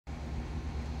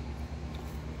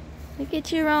Look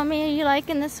at you, Romey. Are you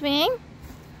liking the swing?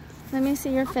 Let me see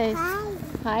your face. Hi.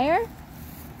 Higher?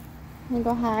 You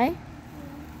go high?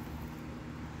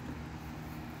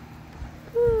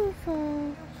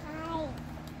 Beautiful. Hi.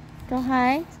 Go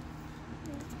high?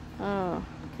 Oh,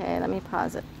 okay. Let me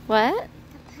pause it. What?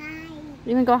 Hi.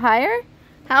 You want to go higher?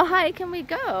 How high can we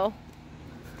go?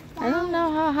 I don't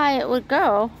know how high it would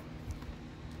go.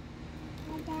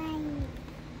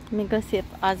 Let me go see if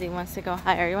Ozzy wants to go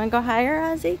higher. You want to go higher,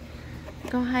 Ozzy?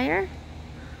 Go higher?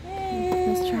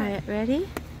 Let's try it. Ready?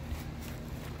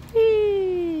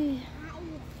 Whee.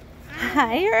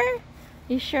 Higher?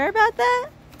 You sure about that?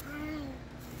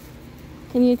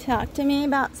 Can you talk to me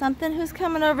about something? Who's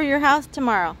coming over your house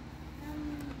tomorrow?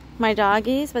 My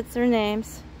doggies? What's their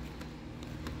names?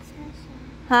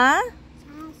 Huh?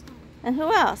 And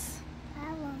who else?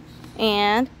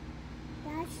 And?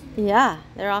 Yeah,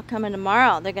 they're all coming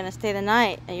tomorrow. They're going to stay the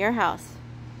night at your house.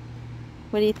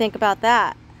 What do you think about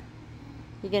that?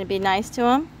 You going to be nice to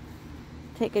them?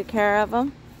 Take good care of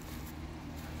them?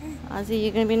 Ozzy,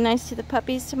 you going to be nice to the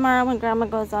puppies tomorrow when Grandma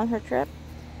goes on her trip?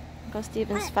 Go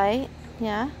Steven's fight?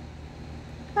 Yeah?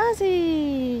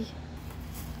 Ozzy!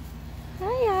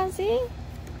 Hi, Ozzy.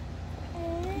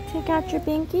 Take out your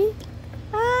binky.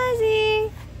 Ozzy!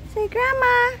 Say,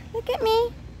 Grandma, look at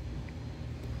me.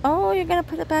 Oh, you're going to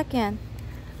put it back in.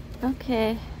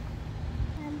 Okay.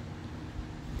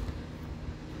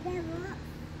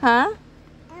 Huh?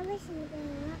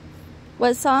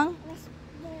 What song?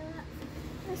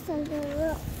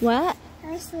 What?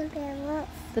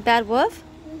 The Bad Wolf?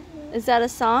 Is that a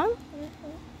song?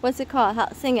 What's it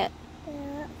called? Sing it.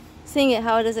 Sing it.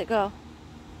 How does it go?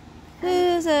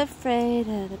 Who's afraid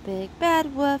of the big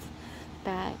bad wolf?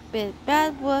 Big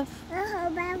bad wolf.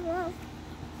 Bad wolf.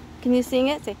 Can you sing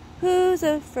it? Say, who's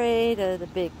afraid of the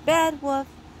big bad wolf?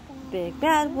 Big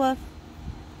bad wolf.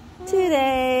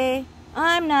 Today,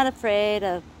 I'm not afraid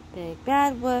of big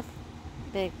bad wolf.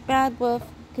 Big bad wolf.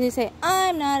 Can you say,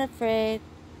 I'm not afraid?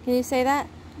 Can you say that?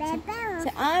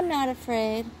 Say, I'm not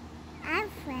afraid. I'm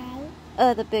afraid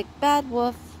of the big bad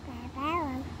wolf.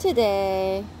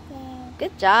 Today.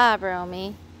 Good job,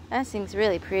 Romey. That sings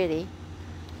really pretty.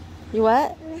 You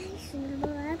what?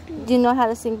 Do you know how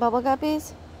to sing Bubble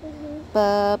Guppies?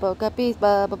 Bubble Guppies,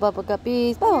 bubble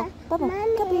guppies, bubble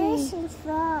guppies.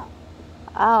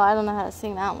 Oh, I don't know how to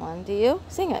sing that one. Do you?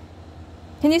 Sing it.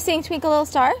 Can you sing Twinkle Little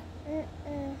Star?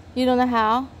 You don't know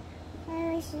how?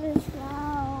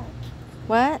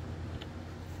 What?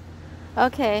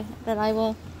 Okay, then I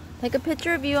will take a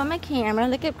picture of you on my camera.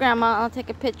 Look at Grandma. I'll take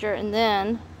a picture and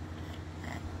then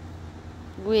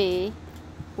we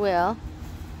will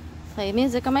play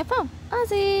music on my phone.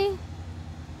 Ozzy!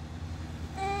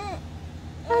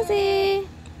 Ozzy!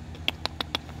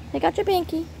 Take out your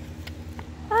binky.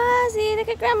 Ozzy, look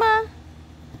at Grandma.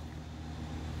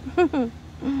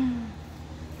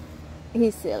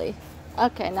 He's silly.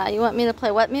 Okay, now you want me to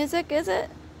play what music is it?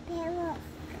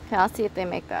 Okay, I'll see if they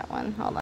make that one. Hold on.